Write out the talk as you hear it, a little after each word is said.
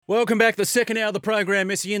Welcome back. The second hour of the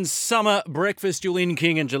program, SEN's Summer Breakfast. Julian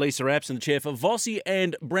King and Jaleesa Apps in the chair for Vossi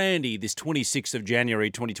and Brandy this 26th of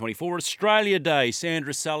January 2024. Australia Day.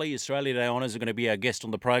 Sandra Sully, Australia Day Honours, are going to be our guest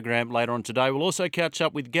on the program later on today. We'll also catch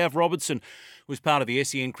up with Gav Robertson, who's part of the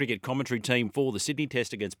SEN cricket commentary team for the Sydney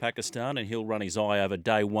Test against Pakistan, and he'll run his eye over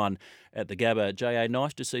day one at the Gabba. J.A.,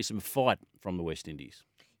 nice to see some fight from the West Indies.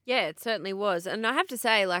 Yeah, it certainly was. And I have to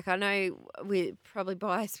say, I know we're probably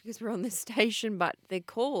biased because we're on this station, but the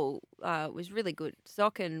call was really good.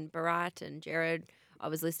 Zoc and Bharat and Jared, I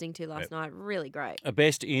was listening to last night, really great. A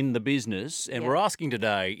best in the business. And we're asking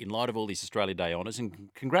today, in light of all these Australia Day honours, and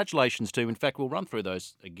congratulations to, in fact, we'll run through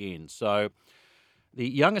those again. So the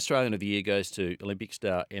Young Australian of the Year goes to Olympic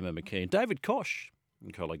star Emma McKeon. David Koch,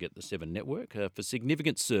 colleague at the Seven Network, for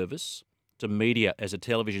significant service to media as a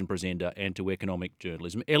television presenter and to economic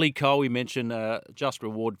journalism. Ellie Cole, we mentioned, just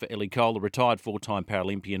reward for Ellie Cole, a retired four-time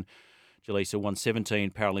Paralympian. Jaleesa won 17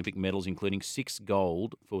 Paralympic medals, including 6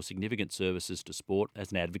 gold for significant services to sport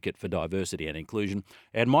as an advocate for diversity and inclusion.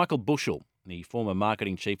 And Michael Bushell, the former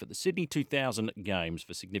marketing chief at the Sydney 2000 Games,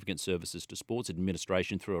 for significant services to sports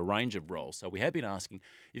administration through a range of roles. So we have been asking,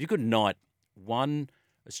 if you could knight one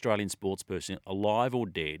Australian sports person, alive or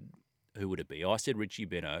dead, who would it be? I said Richie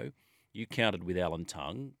Benaud. You counted with Alan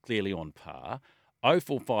Tongue, clearly on par.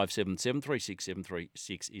 0457 736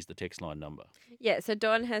 736 is the text line number. Yeah, so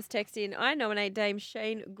Don has texted in, I nominate Dame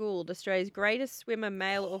Shane Gould, Australia's greatest swimmer,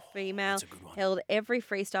 male or female. That's a good one. Held every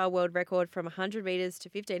freestyle world record from 100 metres to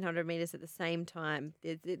 1,500 metres at the same time.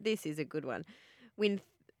 This is a good one.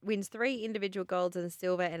 Wins 3 individual golds and a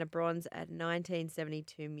silver and a bronze at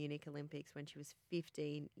 1972 Munich Olympics when she was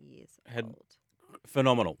 15 years old.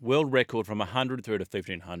 Phenomenal. World record from 100 through to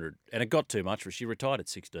 1,500. And it got too much for her. She retired at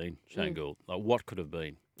 16, Shane Gould. Like, what could have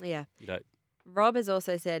been? Yeah. You know, Rob has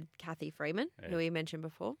also said Kathy Freeman, who we mentioned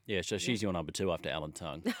before. Yeah, so she's your number 2 after Alan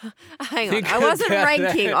Tongue. Hang on. I wasn't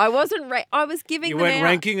ranking. That. I was giving You them weren't out.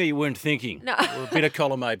 ranking or you weren't thinking? No. Or a bit of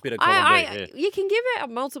column A, bit of column B. Yeah. You can give it a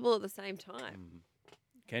multiple at the same time.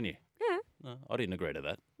 Can you? Yeah. No, I didn't agree to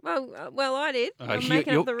that. Well, I did. I'm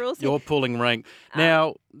making up the rules here. You're pulling rank.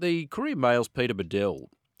 Now, the Courier Mail's Peter Bedell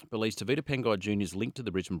believes Tavita Pangai Jr.'s link to the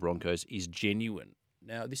Brisbane Broncos is genuine.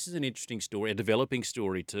 Now, this is an interesting story, a developing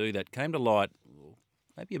story too, that came to light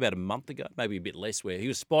maybe about a month ago, maybe a bit less, where he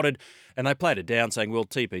was spotted and they played it down saying, well,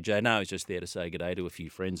 TPJ, no, he's just there to say good day to a few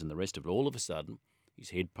friends and the rest of it. All of a sudden, his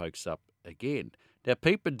head pokes up again. Now,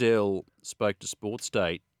 Pete Bedell spoke to Sports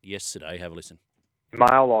Day yesterday. Have a listen. The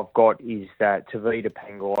mail I've got is that Tavita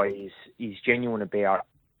Pangai is genuine about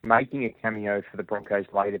making a cameo for the Broncos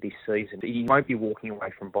later this season. He won't be walking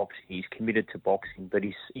away from boxing. He's committed to boxing, but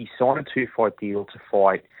he's signed a 2-fight deal to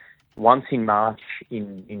fight once in March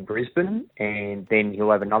in Brisbane, and then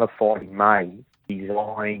he'll have another fight in May. He's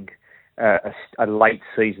eyeing a late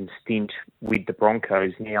season stint with the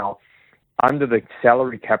Broncos. Now, under the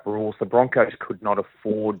salary cap rules, the Broncos could not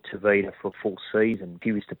afford Tavita for a full season. If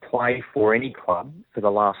he was to play for any club for the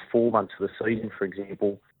last 4 months of the season, for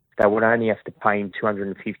example, they would only have to pay him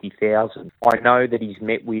 $250,000. I know that he's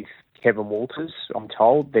met with Kevin Walters, I'm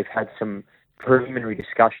told. They've had some preliminary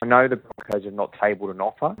discussion. I know the Broncos have not tabled an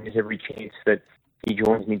offer. There's every chance that he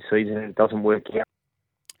joins mid-season and it doesn't work out.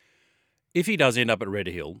 If he does end up at Red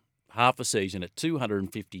Hill, half a season at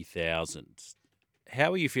 $250,000,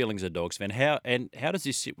 how are you feeling as a Dogs fan? How does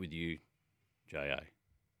this sit with you, J.A.?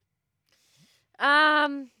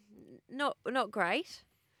 Not great.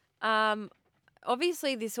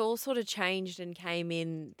 Obviously, this all sort of changed and came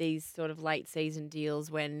in these sort of late season deals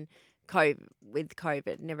when COVID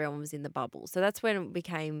and everyone was in the bubble. So that's when it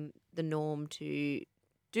became the norm to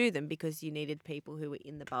do them because you needed people who were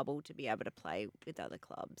in the bubble to be able to play with other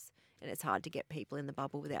clubs. And it's hard to get people in the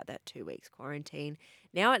bubble without that 2 weeks quarantine.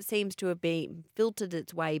 Now it seems to have been filtered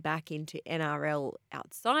its way back into NRL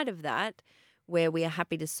outside of that, where we are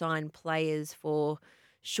happy to sign players for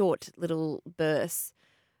short little bursts.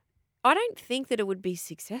 I don't think that it would be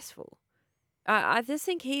successful. I just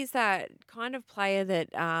think he's that kind of player that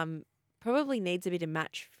probably needs a bit of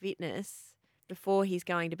match fitness before he's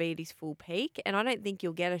going to be at his full peak. And I don't think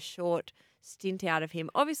you'll get a short stint out of him.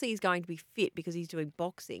 Obviously, he's going to be fit because he's doing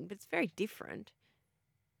boxing, but it's very different.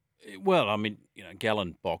 Well, I mean,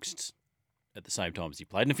 Gallen boxed at the same time as he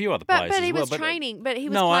played, and a few other players but as he well. was training, but he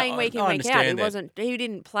was No, playing week in, I week out. understand that. He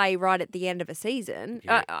didn't play right at the end of a season.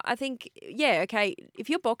 Yeah. I think, okay, if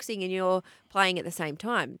you're boxing and you're playing at the same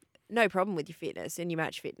time, no problem with your fitness and your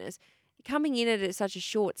match fitness. Coming in at such a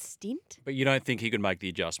short stint. But you don't think he could make the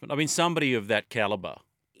adjustment? I mean, somebody of that calibre,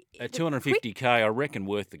 at $250K, I reckon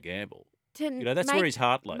worth the gamble. That's where his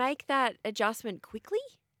heart lays. Make that adjustment quickly?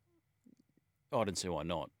 I don't see why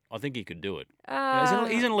not. I think he could do it. Uh,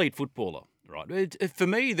 He's an elite footballer, right? For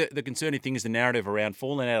me, the concerning thing is the narrative around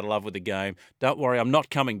falling out of love with the game. Don't worry, I'm not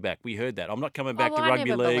coming back. We heard that. I'm not coming back to I rugby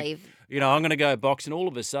never league. believe. I'm going to go boxing. All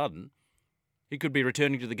of a sudden, he could be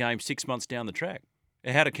returning to the game 6 months down the track.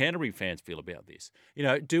 How do Canterbury fans feel about this?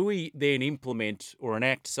 Do we then implement or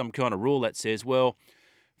enact some kind of rule that says, well,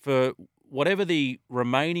 for whatever the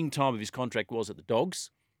remaining time of his contract was at the Dogs,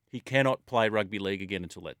 he cannot play rugby league again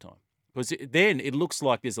until that time? Because then it looks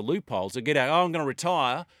like there's a loophole. So get out, I'm going to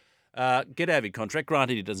retire, get out of your contract.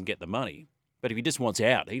 Granted, he doesn't get the money. But if he just wants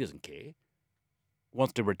out, he doesn't care.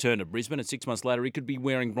 Wants to return to Brisbane, and 6 months later, he could be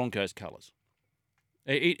wearing Broncos colours.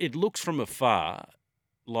 It looks from afar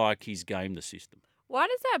like he's gamed the system. Why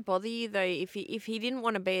does that bother you though? If he didn't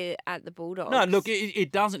want to be at the Bulldogs? No, look,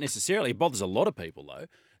 it doesn't necessarily. It bothers a lot of people though.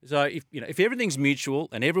 So if everything's mutual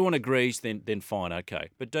and everyone agrees, then fine, okay.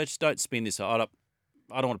 But don't spin this. I don't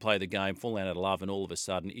want to play the game, fall out of love, and all of a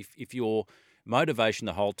sudden, if your motivation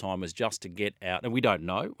the whole time was just to get out, and we don't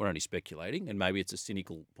know, we're only speculating, and maybe it's a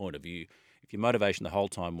cynical point of view. If your motivation the whole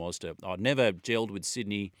time was I'd never gelled with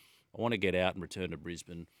Sydney, I want to get out and return to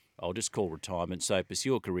Brisbane, I'll just call retirement, so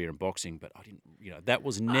pursue a career in boxing. But I didn't, that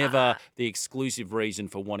was never the exclusive reason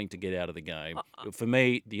for wanting to get out of the game. For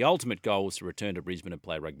me, the ultimate goal was to return to Brisbane and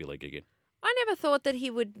play rugby league again. I never thought that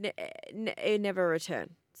he would never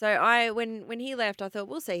return. So when he left, I thought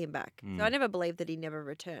we'll see him back. So I never believed that he'd never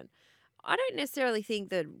return. I don't necessarily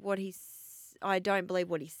think that I don't believe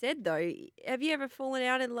what he said though. Have you ever fallen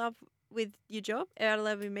out in love with your job, out of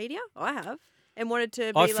love with media? I have. And wanted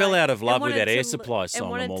to be I fell out of love with that Air Supply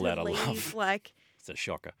song, I'm all out of leave, love. Like, it's a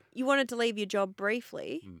shocker. You wanted to leave your job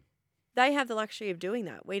briefly. They have the luxury of doing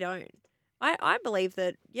that. We don't. I believe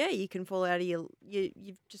that, you can fall out of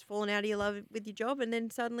you've just fallen out of your love with your job, and then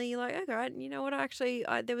suddenly you're like, okay, right, you know what,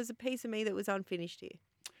 there was a piece of me that was unfinished here.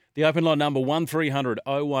 The open line number 1300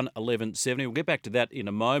 01 1170. We'll get back to that in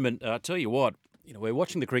a moment. I tell you what, we're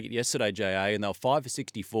watching the cricket yesterday, JA, and they were 5 for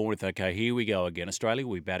 64 with, okay, here we go again. Australia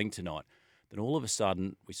will be batting tonight. Then all of a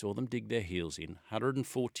sudden, we saw them dig their heels in.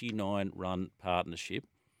 149-run partnership.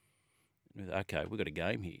 Okay, we've got a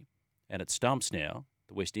game here. And it stumps now.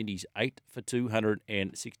 The West Indies 8 for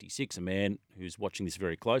 266. A man who's watching this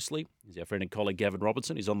very closely is our friend and colleague Gavin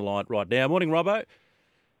Robertson. He's on the line right now. Morning, Robbo.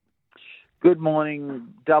 Good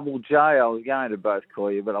morning, Double J. I was going to both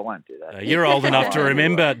call you, but I won't do that. You're old enough to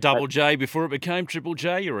remember Double J before it became Triple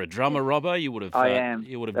J. You're a drummer, Robbo. You would have. I am.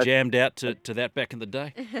 You would have jammed out to that back in the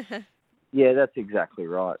day. Yeah, that's exactly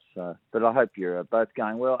right. So, but I hope you're both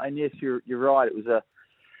going well. And yes, you're right. It was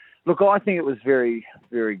look. I think it was very,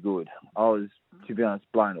 very good. I was, to be honest,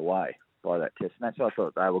 blown away by that test match. I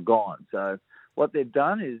thought they were gone. So what they've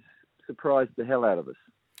done is surprised the hell out of us.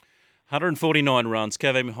 149 runs.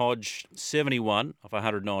 Kevin Hodge 71 of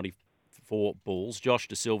 194 balls. Josh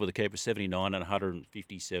De Silva, the keeper, 79 and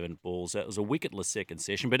 157 balls. That was a wicketless second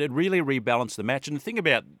session, but it really rebalanced the match. And the thing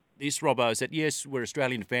about this, Robbo, is that, yes, we're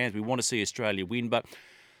Australian fans. We want to see Australia win, but,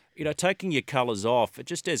 taking your colours off,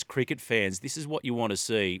 just as cricket fans, this is what you want to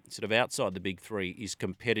see, sort of outside the big three, is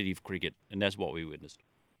competitive cricket, and that's what we witnessed.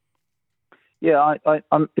 Yeah,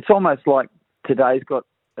 it's almost like today's got,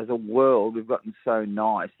 as a world, we've gotten so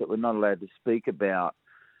nice that we're not allowed to speak about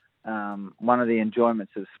one of the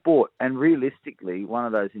enjoyments of sport. And realistically, one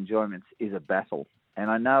of those enjoyments is a battle.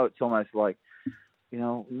 And I know it's almost like, we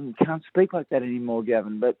can't speak like that anymore,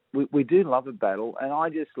 Gavin, but we do love a battle. And I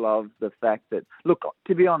just love the fact that, look,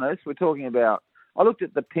 to be honest, we're talking about, I looked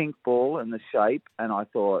at the pink ball and the shape, and I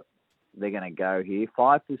thought they're going to go here.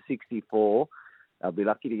 5 for 64. They'll be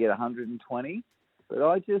lucky to get 120. But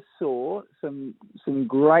I just saw some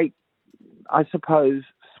great, I suppose,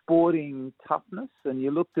 sporting toughness. And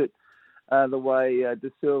you looked at the way De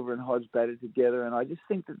Silva and Hodge batted together, and I just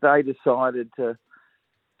think that they decided to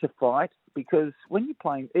fight, because when you're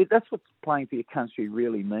playing, that's what playing for your country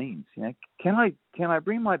really means. Can I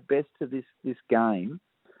bring my best to this game?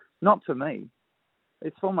 Not for me.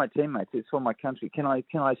 It's for my teammates. It's for my country. Can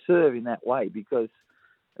I serve in that way? Because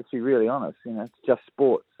let's be really honest, it's just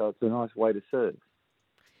sport, so it's a nice way to serve.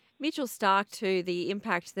 Mitchell Starc too, the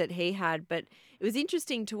impact that he had, but it was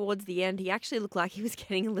interesting towards the end. He actually looked like he was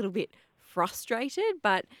getting a little bit frustrated,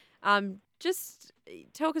 but just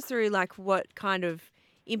talk us through like what kind of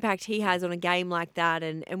impact he has on a game like that,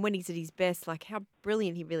 and when he's at his best, like how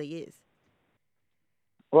brilliant he really is.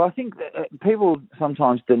 Well, I think that people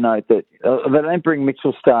sometimes denote that they don't bring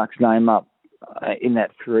Mitchell Starc's name up in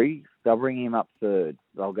that three. They'll bring him up third.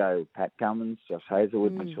 They'll go Pat Cummins, Josh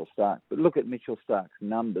Hazlewood, Mitchell Starc. But look at Mitchell Starc's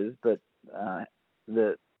numbers, but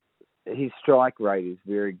his strike rate is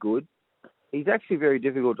very good. He's actually very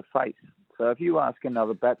difficult to face. So if you ask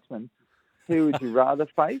another batsman who would you rather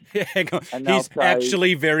face? Yeah, hang on. And they'll He's say,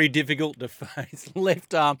 actually very difficult to face.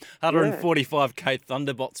 Left arm, yeah. 145k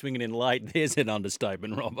thunderbolt swinging in late. There's an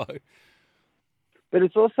understatement, Robbo. But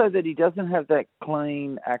it's also that he doesn't have that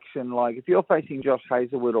clean action. Like if you're facing Josh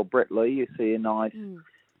Hazlewood or Brett Lee, you see a nice,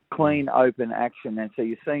 clean, open action. And so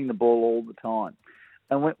you're seeing the ball all the time.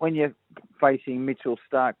 And when you're facing Mitchell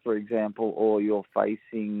Starc, for example, or you're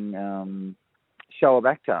facing Shoaib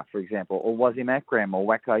Akhtar, for example, or Wasim Akram or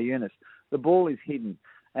Waqar Younis, the ball is hidden.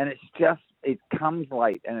 And it comes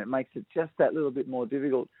late and it makes it just that little bit more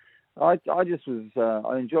difficult. I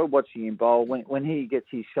enjoyed watching him bowl. When he gets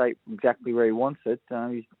his shape exactly where he wants it,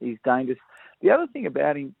 he's dangerous. The other thing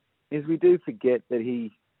about him is we do forget that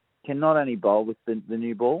he can not only bowl with the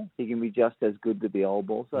new ball, he can be just as good with the old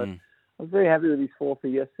ball. So I was very happy with his fourth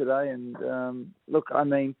yesterday. And look, I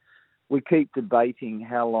mean, we keep debating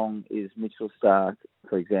how long is Mitchell Starc,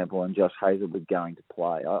 for example, and Josh Hazlewood going to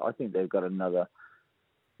play. I think they've got another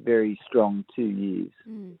very strong 2 years.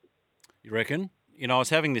 You reckon? You know, I was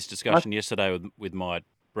having this discussion yesterday with my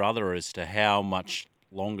brother as to how much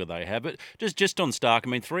longer they have. But just on Starc, I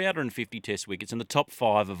mean, 350 Test wickets in the top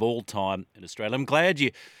 5 of all time in Australia. I'm glad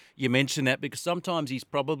you mentioned that because sometimes he's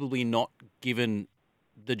probably not given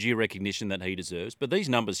the due recognition that he deserves. But these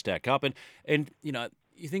numbers stack up. And you know,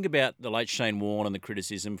 you think about the late Shane Warne and the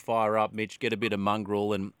criticism, fire up, Mitch, get a bit of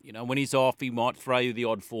mongrel. And, you know, when he's off, he might throw you the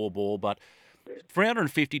odd 4 ball. But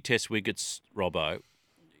 350 Test wickets, Robbo.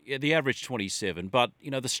 Yeah, the average 27, but, you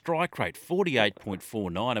know, the strike rate,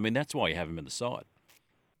 48.49. I mean, that's why you have him in the side.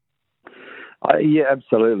 Yeah,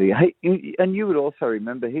 absolutely. And you would also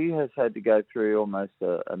remember he has had to go through almost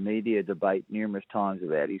a media debate numerous times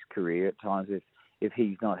about his career, at times if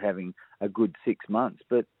he's not having a good 6 months.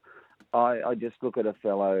 But I just look at a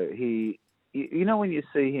fellow, you know, when you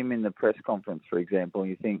see him in the press conference, for example,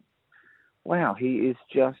 you think, wow, he is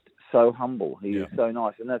just so humble. He is so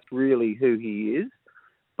nice, and that's really who he is.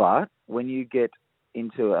 But when you get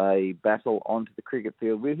into a battle onto the cricket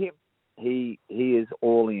field with him, he is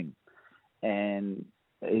all in. And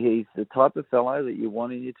he's the type of fellow that you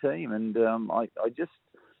want in your team. And I just,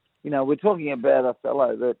 you know, we're talking about a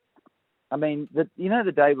fellow that, I mean, the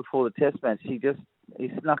day before the Test match, he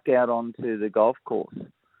snuck out onto the golf course.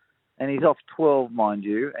 And he's off 12, mind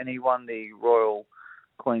you, and he won the Royal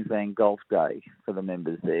Queensland Golf Day for the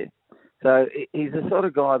members there. So he's the sort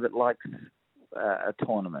of guy that likes a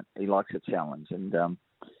tournament. He likes a challenge, and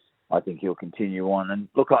I think he'll continue on. And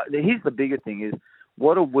look, here's the bigger thing is,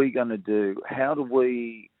 what are we going to do? How do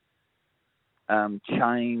we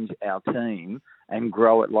change our team and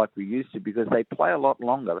grow it like we used to? Because they play a lot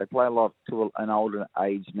longer. They play a lot to an older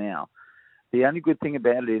age now. The only good thing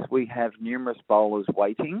about it is we have numerous bowlers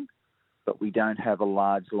waiting, but we don't have a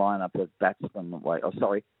large lineup of batters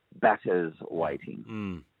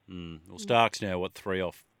waiting. Well, Stark's now, 3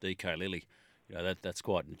 off DK Lilly. You know, that's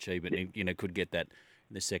quite an achievement. He, you know, could get that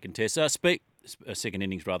in the second test. Second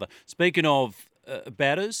innings, rather. Speaking of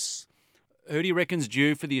batters, who do you reckon's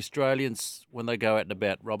due for the Australians when they go out and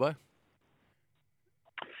about, Robbo?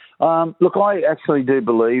 Look, I actually do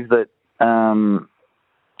believe that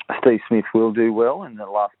Steve Smith will do well in the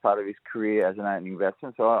last part of his career as an opening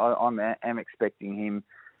batsman. So I am expecting him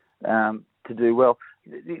to do well.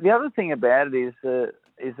 The other thing about it is that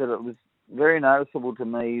it was very noticeable to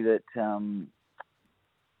me that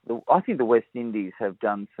I think the West Indies have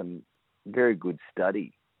done some very good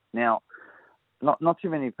study. Now, not too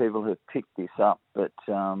many people have picked this up, but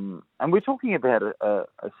and we're talking about a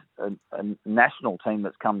national team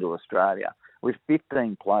that's come to Australia with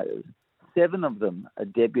 15 players. 7 of them are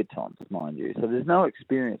debutants, mind you, so there's no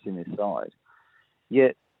experience in this side.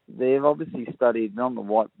 Yet they've obviously studied, and on the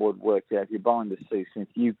whiteboard worked out, if you're bowling to Steve Smith,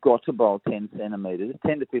 you've got to bowl 10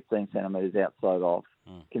 to 15 centimetres outside off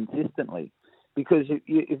consistently. Because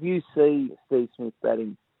if you see Steve Smith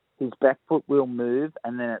batting, his back foot will move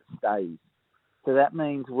and then it stays. So that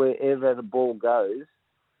means wherever the ball goes,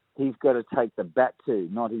 he's got to take the bat to,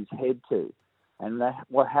 not his head to. And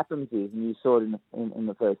what happens is, and you saw it in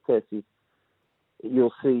the first test, is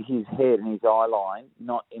you'll see his head and his eye line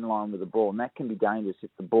not in line with the ball. And that can be dangerous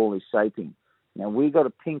if the ball is shaping. Now, we've got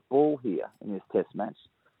a pink ball here in this test match,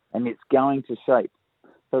 and it's going to shape.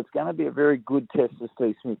 So it's going to be a very good test for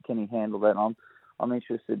Steve Smith. Can he handle that? I'm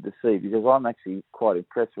interested to see, because I'm actually quite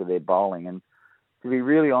impressed with their bowling. And to be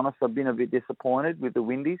really honest, I've been a bit disappointed with the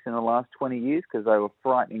Windies in the last 20 years because they were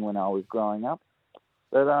frightening when I was growing up.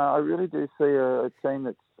 But I really do see a team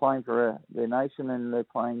that's playing for their nation, and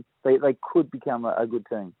they could become a good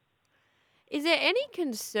team. Is there any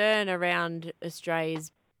concern around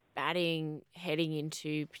Australia's batting heading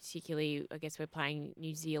into, particularly, I guess we're playing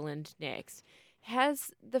New Zealand next?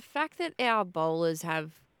 Has the fact that our bowlers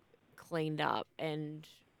have cleaned up and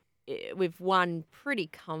we've won pretty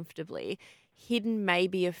comfortably hidden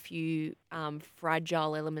maybe a few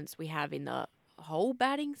fragile elements we have in the whole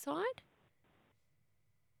batting side?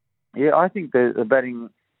 Yeah, I think the batting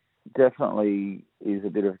definitely is a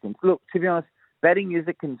bit of a concern. Look, to be honest, batting is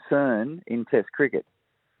a concern in Test cricket,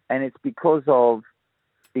 and it's because of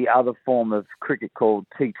the other form of cricket called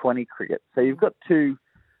T20 cricket. So you've got two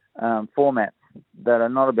formats that are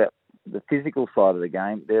not about the physical side of the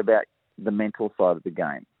game, they're about the mental side of the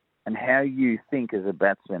game. And how you think as a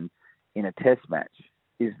batsman in a Test match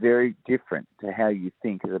is very different to how you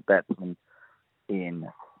think as a batsman in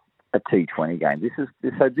a T20 game. This is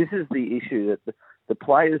the issue that the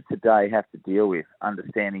players today have to deal with,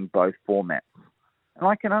 understanding both formats. And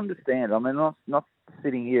I can understand. I mean, not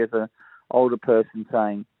sitting here as an older person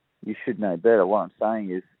saying you should know better. What I'm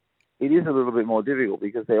saying is it is a little bit more difficult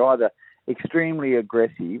because they're either extremely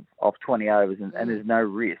aggressive off 20 overs and there's no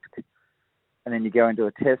risk. And then you go into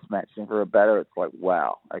a Test match and for a batter it's like,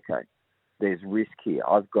 wow, okay, there's risk here.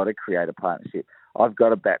 I've got to create a partnership. I've got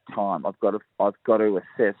to bat time. I've got to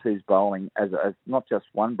assess who's bowling as not just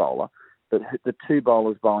one bowler, but the two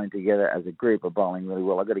bowlers bowling together as a group are bowling really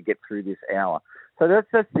well. I've got to get through this hour. So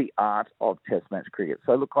that's the art of Test match cricket.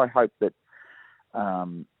 So look, I hope that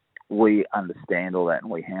we understand all that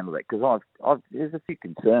and we handle that because there's a few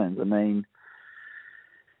concerns. I mean,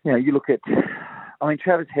 you know, you look at,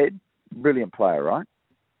 Travis Head, brilliant player, right?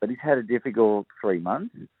 But he's had a difficult 3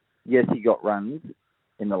 months. Yes, he got runs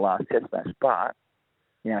in the last Test match, but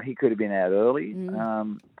you know he could have been out early.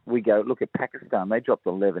 We go look at Pakistan; they dropped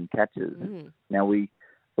 11 catches. Now we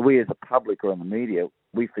as a public or in the media,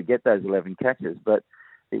 we forget those 11 catches. But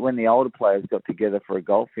when the older players got together for a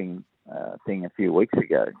golfing thing a few weeks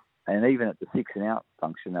ago, and even at the 6 and out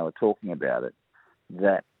function, they were talking about it.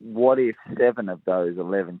 That what if 7 of those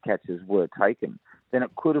 11 catches were taken? Then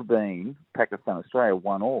it could have been Pakistan-Australia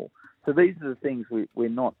 1-1. So these are the things we're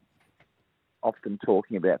not often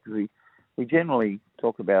talking about because we generally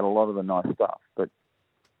talk about a lot of the nice stuff, but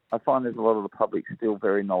I find there's a lot of the public still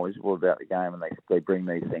very knowledgeable about the game and they bring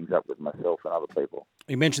these things up with myself and other people.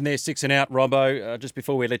 You mentioned there 6 and out, Robbo, just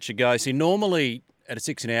before we let you go. See, normally at a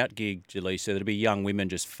 6 and out gig, Jaleesa, there'd be young women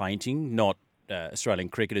just fainting, not Australian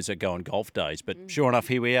cricketers that go on golf days. But sure enough,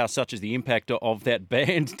 here we are, such is the impact of that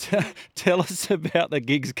band. Tell us about the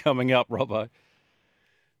gigs coming up, Robbo.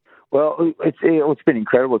 Well, it's been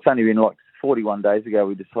incredible. It's only been like 41 days ago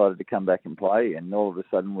we decided to come back and play, and all of a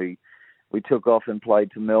sudden we took off and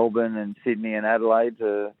played to Melbourne and Sydney and Adelaide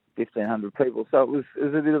to 1,500 people. So it was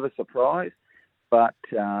a bit of a surprise. But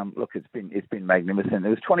look, it's been magnificent. It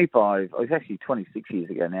was 25. It was actually 26 years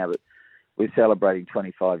ago now, but we're celebrating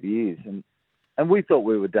 25 years, and we thought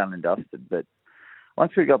we were done and dusted. But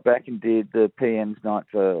once we got back and did the PM's night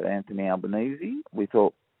for Anthony Albanese, we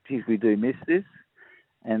thought, geez, we do miss this.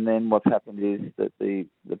 And then what's happened is that the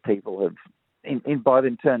people have, by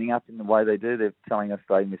them turning up in the way they do, they're telling us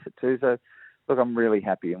they miss it too. So, look, I'm really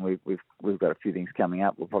happy, and we've got a few things coming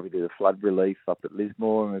up. We'll probably do the flood relief up at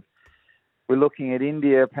Lismore, and we're looking at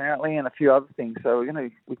India apparently, and a few other things. So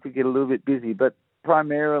we could get a little bit busy, but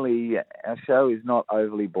primarily our show is not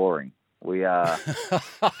overly boring. We are.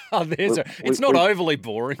 It's not overly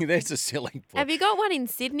boring. There's a selling point. Have you got one in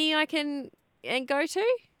Sydney I can go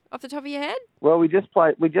to off the top of your head? Well, we just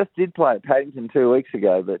did play at Paddington 2 weeks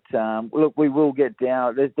ago, but look, we will get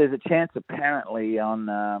down. There's a chance apparently on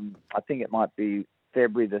I think it might be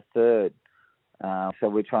February the 3rd. So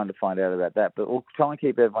we're trying to find out about that, but we'll try and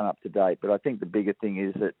keep everyone up to date. But I think the bigger thing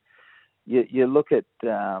is that you look at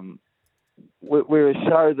we're a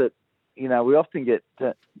show that we often get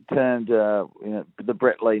termed the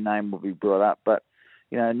Brett Lee name will be brought up, but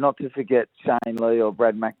not to forget Shane Lee or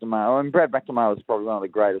Brad McNamara. I mean, Brad McNamara was probably one of the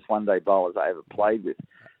greatest one-day bowlers I ever played with.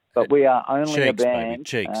 But we are only a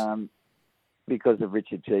band because of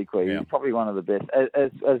Richard Cheekwee. Yeah. He's probably one of the best,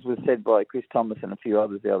 as was said by Chris Thomas and a few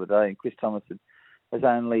others the other day. And Chris Thomas has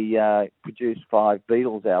only produced 5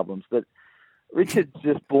 Beatles albums, but Richard's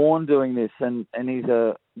just born doing this, and he's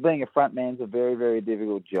being a front man's a very, very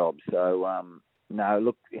difficult job. So no,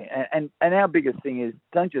 look, and our biggest thing is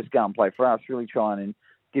don't just go and play for us. Really try and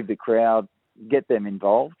give the crowd, get them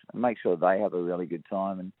involved, and make sure they have a really good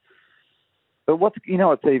time. But what's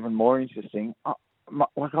even more interesting? I've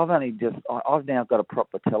now got a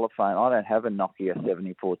proper telephone. I don't have a Nokia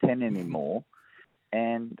 7410 anymore,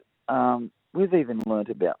 and we've even learnt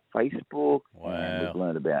about Facebook. Wow. And we've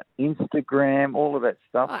learnt about Instagram, all of that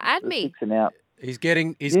stuff. Oh, add me. Six and out. He's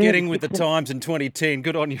getting with the times in 2010.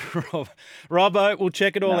 Good on you, Rob. Robbo, we'll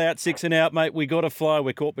check it all out. 6 and out, mate. We got to fly.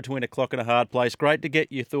 We're caught between a clock and a hard place. Great to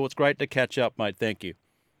get your thoughts. Great to catch up, mate. Thank you.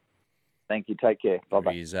 Thank you. Take care.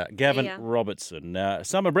 Bye-bye. He's Gavin Robertson.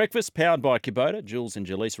 Summer breakfast powered by Kubota. Jules and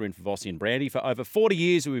Jaleesa are in for Vossi and Brandy. For over 40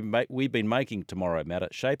 years, we've been making Tomorrow Matter,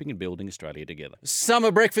 shaping and building Australia together.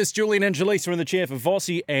 Summer breakfast. Julian and Jaleesa are in the chair for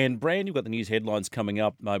Vossi and Brandy. We've got the news headlines coming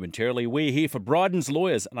up momentarily. We're here for Bryden's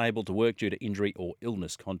lawyers unable to work due to injury or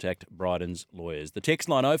illness. Contact Bryden's lawyers. The text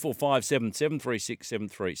line 0457 736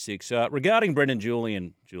 736. Regarding Brendan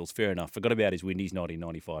Julian, Jules, fair enough. Forgot about his Windies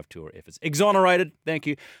 1995 tour efforts. Exonerated. Thank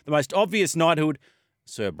you. The most obvious knighthood,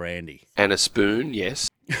 Sir Brandy. And a spoon, yes.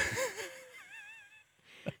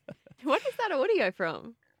 What is that audio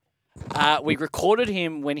from? We recorded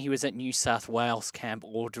him when he was at New South Wales camp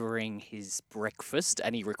ordering his breakfast,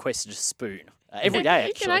 and he requested a spoon every day,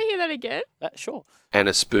 actually. Can I hear that again? Sure. And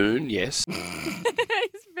a spoon, yes.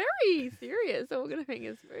 He's very serious. Ordering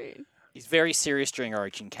a spoon. He's very serious during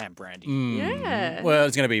Origin camp, Brandy. Yeah. Well,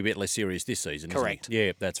 it's going to be a bit less serious this season, Correct. Isn't it?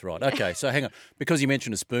 Yeah, that's right. Okay, so hang on. Because you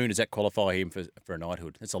mentioned a spoon, does that qualify him for a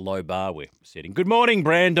knighthood? That's a low bar we're setting. Good morning,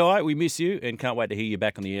 Brandi. We miss you and can't wait to hear you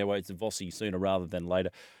back on the airwaves of Vossi sooner rather than later.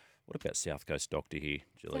 What about South Coast Doctor here,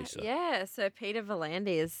 Jaleesa? Yeah, so Peter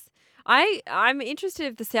Volandis. I'm interested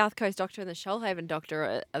if the South Coast Doctor and the Shoalhaven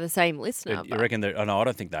Doctor are the same listener. You reckon they're... Oh, no, I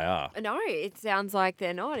don't think they are. No, it sounds like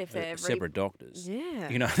they're not. If they're separate doctors. Yeah.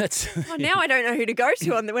 You know, that's... Well, now I don't know who to go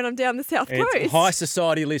to when I'm down the South Coast. It's high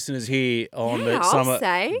society listeners here on the summer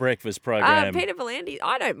breakfast program. Peter Volandis,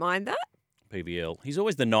 I don't mind that. PVL. He's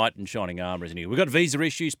always the knight in shining armour, isn't he? We've got visa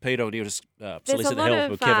issues. Peter, do you just solicit the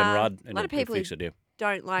help of Kevin Rudd? A lot of people fix it,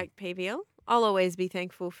 don't like PVL. I'll always be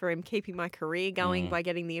thankful for him keeping my career going by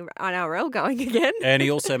getting the NRL going again. And he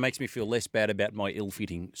also makes me feel less bad about my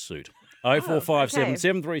ill-fitting suit. 0457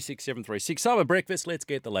 736 736. Summer breakfast. Let's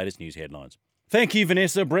get the latest news headlines. Thank you,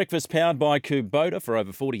 Vanessa. Breakfast powered by Kubota. For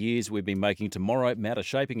over 40 years, we've been making Tomorrow Matter,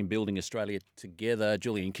 shaping and building Australia together.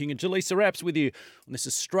 Julian King and Jaleesa Rapps with you on this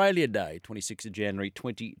Australia Day, 26th of January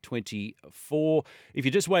 2024. If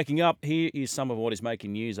you're just waking up, here is some of what is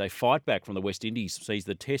making news. A fight back from the West Indies sees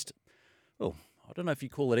the test, well, I don't know if you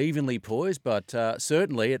call it evenly poised, but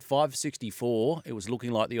certainly at 5:64, it was looking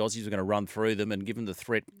like the Aussies were going to run through them. And given the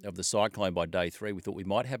threat of the cyclone by day 3, we thought we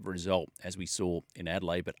might have a result, as we saw in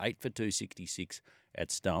Adelaide. But 8 for 266 at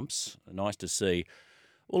stumps. Nice to see.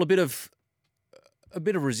 Well, a bit of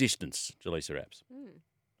resistance, Jaleesa Rapps.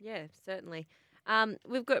 Yeah, certainly.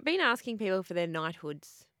 We've been asking people for their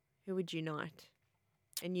knighthoods. Who would you knight?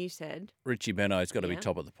 And you said? Richie Benaud's got to be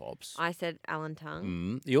top of the pops. I said Alan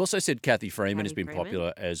Tongue. You also said Kathy Freeman has been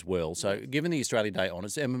popular as well. So given the Australia Day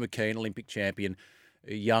honours, Emma McKeon, Olympic champion,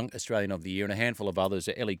 Young Australian of the Year, and a handful of others,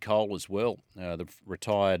 Ellie Cole as well, the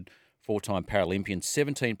retired 4-time Paralympian,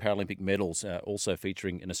 17 Paralympic medals, also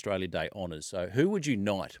featuring in Australia Day honours. So who would you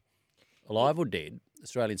knight, alive or dead,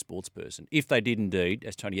 Australian sports person, if they did indeed,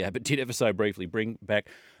 as Tony Abbott did ever so briefly, bring back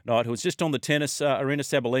knighthoods? Just on the tennis, Aryna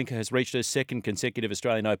Sabalenka has reached her second consecutive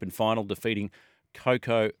Australian Open final, defeating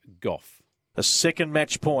Coco Gauff. A second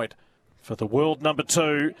match point for the world number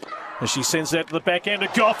 2 as she sends that to the back end of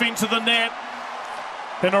Gauff into the net.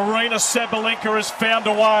 And Aryna Sabalenka has found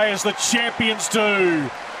a way, as the champions do.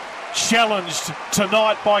 Challenged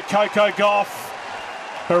tonight by Coco Gauff.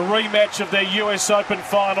 A rematch of their US Open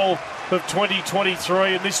final of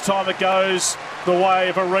 2023, and this time it goes the way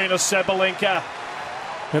of Aryna Sabalenka.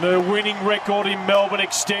 And her winning record in Melbourne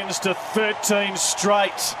extends to 13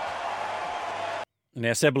 straight.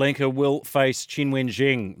 Now, Sabalenka will face Qinwen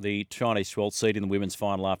Zheng, the Chinese 12th seed in the women's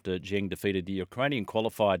final, after Zheng defeated the Ukrainian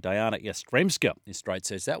qualifier Diana Yastremska in straight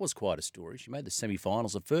sets. That was quite a story. She made the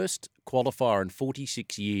semi-finals, the first qualifier in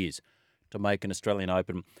 46 years to make an Australian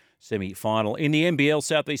Open semi-final. In the NBL,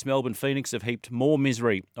 Southeast Melbourne Phoenix have heaped more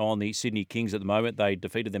misery on the Sydney Kings at the moment. They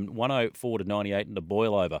defeated them 104-98 in a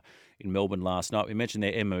boil-over in Melbourne last night. We mentioned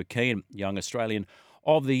there Emma McKeon, Young Australian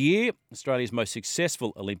of the Year, Australia's most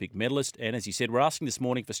successful Olympic medalist. And as he said, we're asking this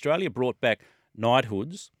morning, if Australia brought back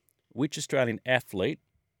knighthoods, which Australian athlete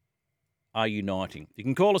are you knighting? You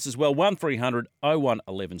can call us as well, 1300 01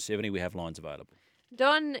 1170. We have lines available.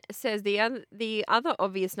 Don says the other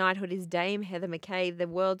obvious knighthood is Dame Heather McKay, the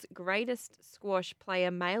world's greatest squash player,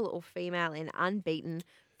 male or female, and unbeaten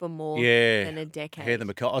for more than a decade. Heather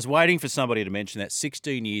McKay. I was waiting for somebody to mention that.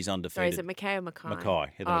 16 years undefeated. Sorry, is it McKay or Mackay?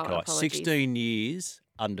 Mackay, Heather Mackay. Apologies. 16 years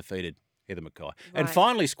undefeated, Heather Mackay. Right. And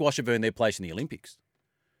finally, squash have earned their place in the Olympics.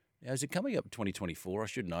 Now, is it coming up 2024? I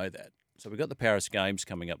should know that. So we've got the Paris Games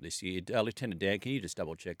coming up this year. Lieutenant Dan, can you just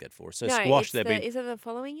double check that for us? So No, squash, is it the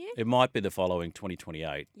following year? it might be the following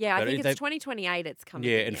 2028. Yeah, I But think they- it's 2028 it's coming.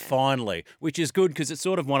 Yeah, and finally, which is good because it's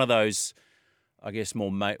sort of one of those, I guess,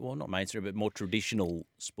 more, not mainstream, but more traditional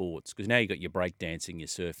sports. Because now you've got your breakdancing, your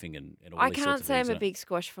surfing, and all I these sorts can't of say I'm things. a big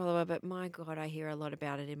squash follower, but my God, I hear a lot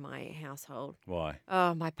about it in my household. Why?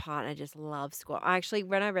 Oh, my partner just loves squash.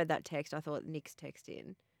 When I read that text, I thought Nick's text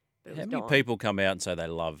in. But it How was many Don. people come out and say they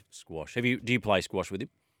love squash? Do you play squash with him?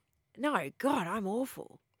 No, God, I'm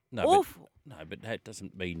awful. No, Awful. but that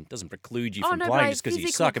doesn't preclude you Oh, from no, but playing I just because you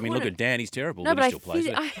physically suck. I mean, look couldn't. at Dan; he's terrible, No, but but he still plays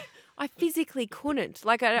it. I physically couldn't.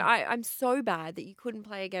 Like, I'm so bad that you couldn't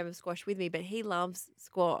play a game of squash with me, but he loves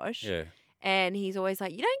squash. Yeah. And he's always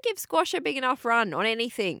like, you don't give squash a big enough run on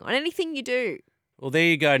anything you do. Well, there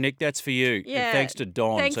you go, Nick. That's for you. And Yeah. thanks to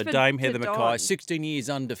Don. Thanks So to Dame Heather Don. Mackay, 16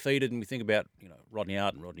 years undefeated, and we think about Rodney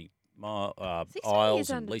Hart and Rodney 16 Isles years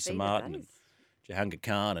and Lisa undefeated, Martin that and is- Jahangir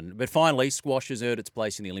Khan. But finally, squash has earned its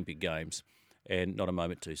place in the Olympic Games, and not a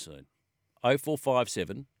moment too soon.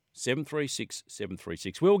 0457 736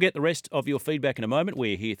 736. We'll get the rest of your feedback in a moment.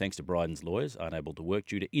 We're here thanks to Bryden's Lawyers. Unable to work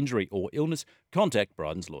due to injury or illness, contact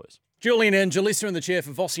Bryden's Lawyers. Julian and Jalissa in the chair for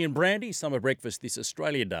Vossi and Brandy. Summer breakfast this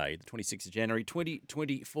Australia Day, the 26th of January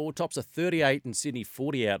 2024. Tops are 38 in Sydney,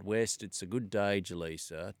 40 out west. It's a good day,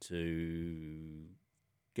 Jalissa, to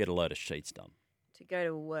get a load of sheets done. To go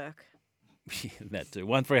to work. That too.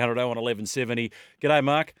 1300 01 1170. G'day,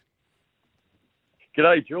 Mark.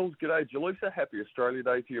 G'day, Jules. G'day, Jalissa. Happy Australia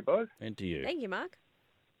Day to you both. And to you. Thank you, Mark.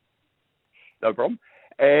 No problem.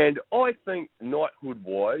 And I think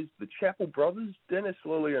knighthood-wise, the Chappell brothers, Dennis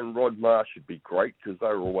Lilly and Rod Marsh, should be great because they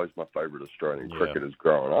were always my favourite Australian cricketers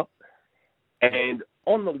growing up. And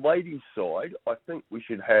on the ladies' side, I think we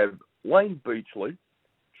should have Lane Beachley,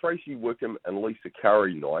 Tracy Wickham and Lisa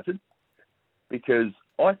Curry knighted because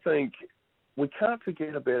I think we can't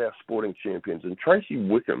forget about our sporting champions. And Tracy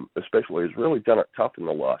Wickham, especially, has really done it tough in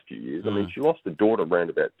the last few years. I mean, she lost a daughter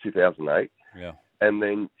around about 2008. Yeah. And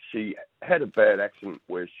then she had a bad accident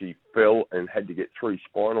where she fell and had to get 3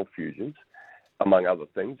 spinal fusions, among other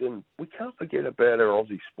things. And we can't forget about our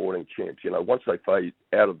Aussie sporting champs. Once they fade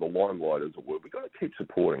out of the limelight, as it were, we've got to keep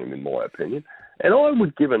supporting them, in my opinion. And I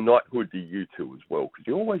would give a knighthood to you two as well, because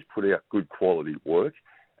you always put out good quality work.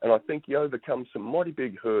 And I think you overcome some mighty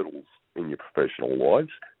big hurdles in your professional lives.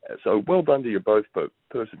 So well done to you both for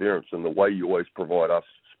perseverance and the way you always provide us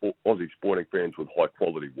Aussie sporting fans with high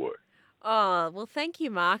quality work. Oh, well, thank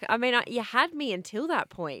you, Mark. I mean, you had me until that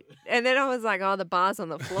point. And then I was like, oh, the bar's on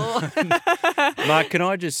the floor. Mark, can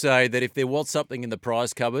I just say that if there was something in the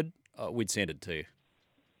prize cupboard, we'd send it to you.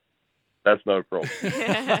 That's no problem.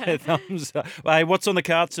 Thumbs up. Hey, what's on the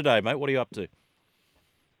cards today, mate? What are you up to?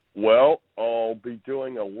 Well, I'll be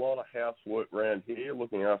doing a lot of housework around here,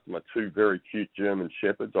 looking after my 2 very cute German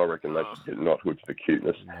shepherds. I reckon they should get knighthoods for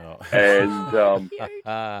cuteness. No. And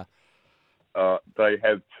they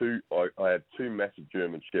have 2. I have 2 massive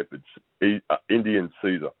German shepherds, Indian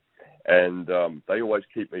Caesar, and they always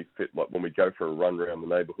keep me fit. Like when we go for a run around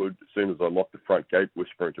the neighbourhood, as soon as I lock the front gate, we're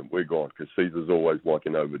sprinting. We're gone because Caesar's always like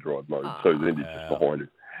in overdrive mode. So is Indy just behind him.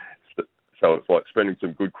 So it's like spending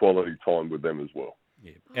some good quality time with them as well.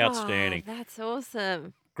 Yeah, outstanding. Oh, that's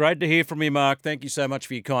awesome. Great to hear from you, Mark. Thank you so much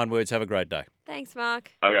for your kind words. Have a great day. Thanks, Mark.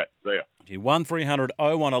 Okay, see ya. 1300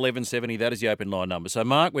 01 1170, that is the open line number. So,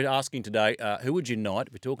 Mark, we're asking today, who would you knight?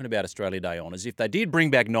 We're talking about Australia Day honours. If they did bring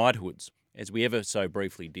back knighthoods, as we ever so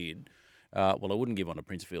briefly did, well, I wouldn't give one to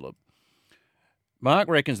Prince Philip. Mark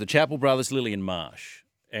reckons the Chappell brothers, Lilly and Marsh,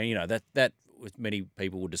 and, that many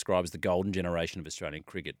people would describe as the golden generation of Australian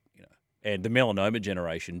cricket, and the melanoma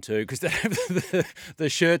generation too, because they have the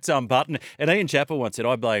shirts unbuttoned. And Ian Chappell once said,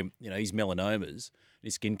 I blame, his melanomas,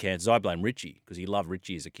 his skin cancers, I blame Richie, because he loved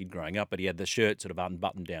Richie as a kid growing up, but he had the shirt sort of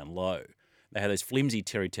unbuttoned down low. They had those flimsy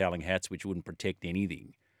terry toweling hats which wouldn't protect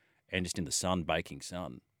anything, and just in the sun, baking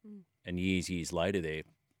sun. And years later,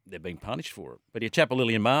 they're being punished for it. But Chappell,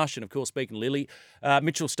 Lilly and Marsh, and of course, speaking of Lilly,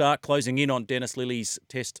 Mitchell Starc closing in on Dennis Lilly's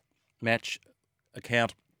test match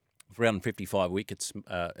account. 355 wickets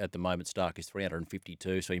at the moment. Starc is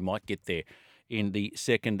 352, so he might get there in the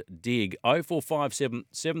second dig. 0457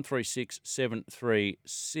 736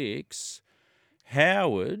 736.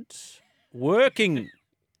 Howard working,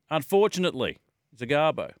 unfortunately.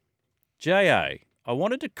 Zagabo. J.A., I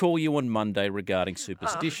wanted to call you on Monday regarding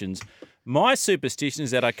superstitions. My superstition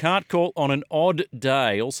is that I can't call on an odd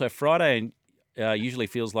day. Also, Friday usually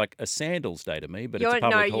feels like a sandals day to me, but it's a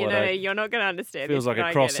public holiday. You're not going to understand. Feels this, like but a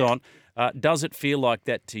I cross get it. on. Does it feel like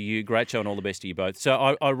that to you? Great show and all the best to you both.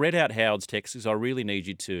 So I read out Howard's text because I really need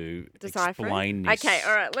you to Decipher explain it? this. Okay,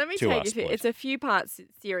 all right. Let me to take us, you through. please. It's a few parts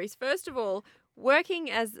series. First of all,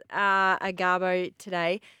 working as a Garbo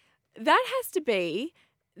today, that has to be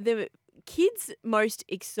the kids' most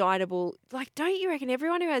excitable. Like, don't you reckon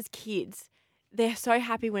everyone who has kids, they're so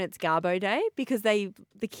happy when it's Garbo Day because the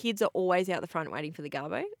kids are always out the front waiting for the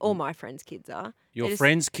Garbo. All my friends' kids are. Your They just-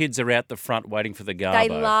 friends' kids are out the front waiting for the Garbo. They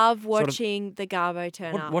love Sort of- watching the Garbo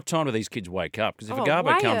turn up. What time do these kids wake up? Because if a Oh, Garbo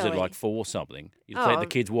way comes at early. like 4 something, you take the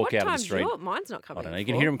kids walk what out of the time's street. Mine's not I coming. don't know. at You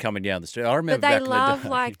can 4. hear them coming down the street. I remember But they back love in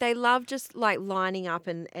the day. they love just like lining up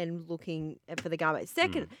and looking for the Garbo.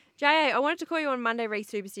 Second, Hmm. JA, I wanted to call you on Monday re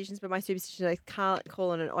superstitions, but my superstitions I can't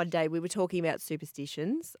call on an odd day. We were talking about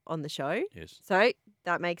superstitions on the show. Yes. So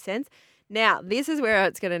that makes sense. Now, this is where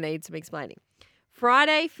it's going to need some explaining.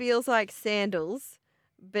 Friday feels like sandals,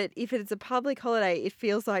 but if it's a public holiday, it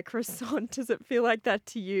feels like croissant. Does it feel like that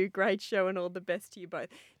to you? Great show and all the best to you both.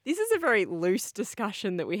 This is a very loose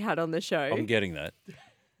discussion that we had on the show I'm getting that.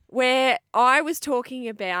 where I was talking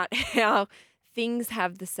about how things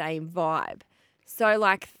have the same vibe. So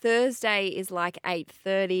like Thursday is like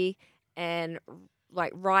 8:30 and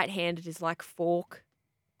like right-handed is like fork.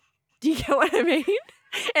 Do you get what I mean?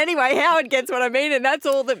 Anyway, Howard gets what I mean, and that's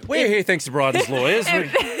all that We're here thanks to Briders Lawyers.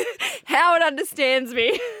 Howard understands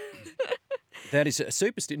me. That is a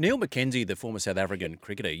superstition. Neil McKenzie, the former South African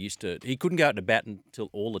cricketer, he couldn't go out to bat until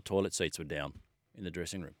all the toilet seats were down in the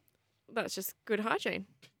dressing room. That's just good hygiene.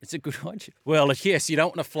 It's a good idea. Well, yes, you don't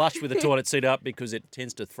want to flush with the toilet seat up because it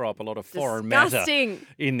tends to throw up a lot of foreign matter Disgusting.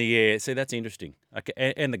 in the air. See, that's interesting.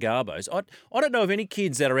 Okay, and the Garbos. I don't know of any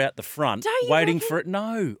kids that are out the front Don't you waiting reckon? for it.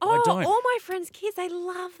 No, Oh, I don't. all my friends' kids, they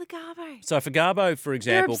love the Garbo. So if a Garbo, for They're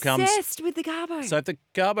example, comes... obsessed with the Garbo. So if the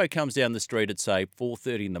Garbo comes down the street at, say,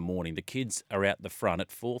 4:30 in the morning, the kids are out the front at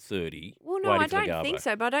 4:30 Well, no, waiting I for the don't Garbo. think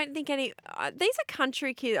so. But I don't think any. These are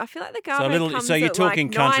country kids. I feel like the Garbo comes So you're at talking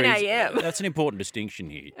like countries. 9 a.m. That's an important distinction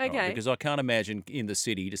here. right? Okay. Because I can't imagine in the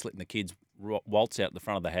city just letting the kids waltz out the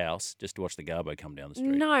front of the house just to watch the Garbo come down the street.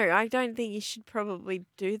 No, I don't think you should probably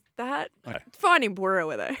do that. Okay. Fine in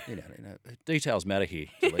Borough though. You know, details matter here,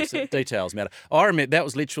 Lisa. Details matter. I remember that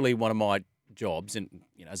was literally one of my jobs, and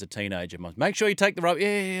as a teenager, make sure you take the rope.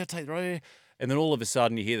 Yeah, I'll take the rope. Yeah. And then all of a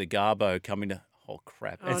sudden, you hear the Garbo coming to. Oh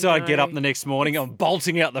crap! Oh, And so I get no. up the next morning, I'm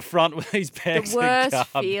bolting out the front with these bags The worst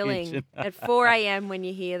of garbage. feeling at 4 a.m. when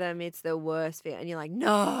you hear them. It's the worst feeling, and you're like,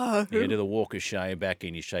 no. You do the walk of shame back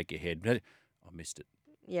in, you shake your head. I missed it.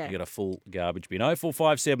 Yeah. You got a full garbage bin.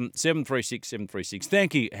 0457 736 736.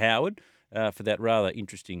 Thank you, Howard, for that rather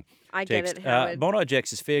interesting I get text. it, Howard. Bono Jack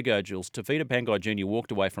says, fair go, Jules. Tavita Pangai Jr.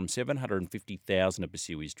 walked away from $750,000 to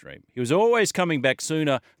pursue his dream. He was always coming back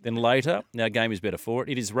sooner than later. Now, game is better for it.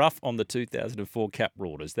 It is rough on the 2004 cap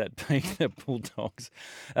Raiders, that being the Bulldogs.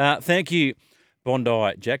 Thank you,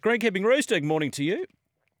 Bondi Jack. Greenkeeping Rooster, good morning to you.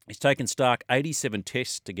 He's taken Stark 87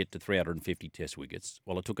 tests to get to 350 test wickets,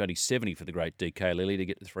 while it took only 70 for the great DK Lilly to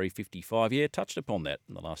get to 355. Yeah, touched upon that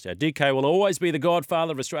in the last hour. DK will always be the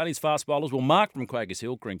godfather of Australia's fast bowlers. Well, Mark from Quakers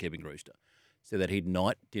Hill, Greenkeeping Rooster, said that he'd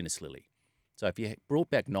knight Dennis Lilly. So if you brought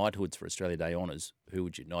back knighthoods for Australia Day honours, who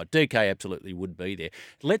would you knight? DK absolutely would be there.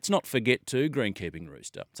 Let's not forget too, Greenkeeping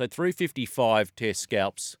Rooster. So 355 test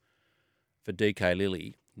scalps for DK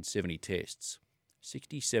Lilly in 70 tests.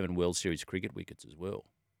 67 World Series cricket wickets as well.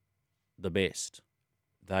 The best.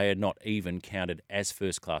 They are not even counted as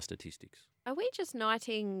first-class statistics. Are we just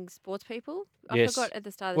knighting sports people? Yes. I forgot at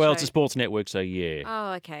the start of the Well, show. it's a sports network, so yeah.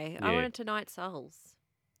 Oh, okay. I Yeah. wanted to knight Souls.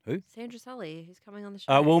 Who? Sandra Sully, who's coming on the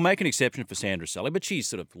show. We'll make an exception for Sandra Sully, but she's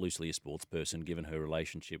sort of loosely a sports person given her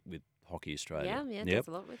relationship with Hockey Australia. Yeah, does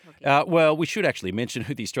a lot with hockey. Well, we should actually mention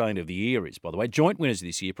who the Australian of the Year is, by the way. Joint winners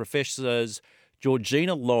this year, Professors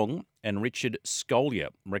Georgina Long and Richard Scolia,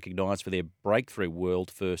 recognised for their breakthrough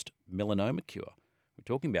world-first melanoma cure. We're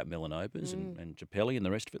talking about melanomas and Japelli and the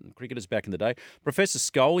rest of it, and cricketers back in the day. Professor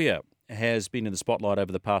Scolia has been in the spotlight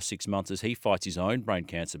over the past 6 months as he fights his own brain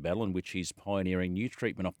cancer battle, in which he's pioneering new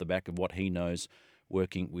treatment off the back of what he knows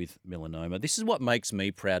working with melanoma. This is what makes me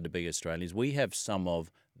proud to be Australian, is we have some of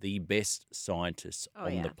the best scientists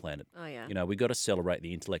on the planet. Oh, yeah. We've got to celebrate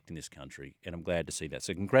the intellect in this country, and I'm glad to see that.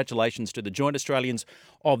 So congratulations to the joint Australians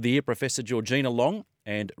of the year, Professor Georgina Long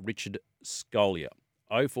and Richard Scolia.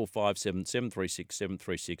 0457 736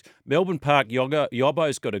 736. Melbourne Park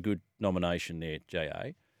Yobbo's got a good nomination there,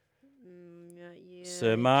 JA.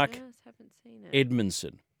 Sir Mark haven't seen it.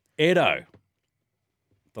 Edmondson. Edo,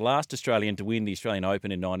 the last Australian to win the Australian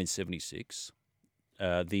Open in 1976.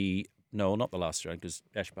 No, not the last Australian, because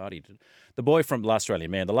Ash Barty did. The boy from last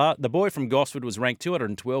Australian man. The boy from Gosford was ranked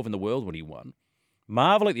 212 in the world when he won.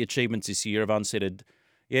 Marvel at the achievements this year of unsettled,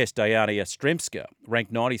 yes, Diana Yastremska,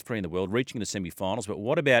 ranked 93 in the world, reaching the semi-finals. But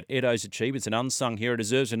what about Edo's achievements? An unsung hero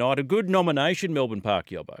deserves tonight. A good nomination, Melbourne Park,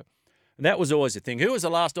 Yobbo. And that was always the thing. Who was the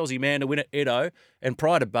last Aussie man to win at Edo? And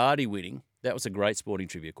prior to Barty winning, that was a great sporting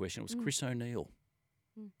trivia question. It was Chris O'Neill.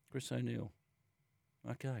 Chris O'Neill.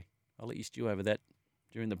 Okay, I'll let you stew over that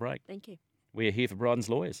during the break. Thank you. We are here for Bryden's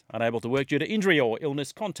Lawyers. Unable to work due to injury or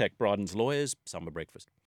illness, contact Bryden's Lawyers. Summer breakfast.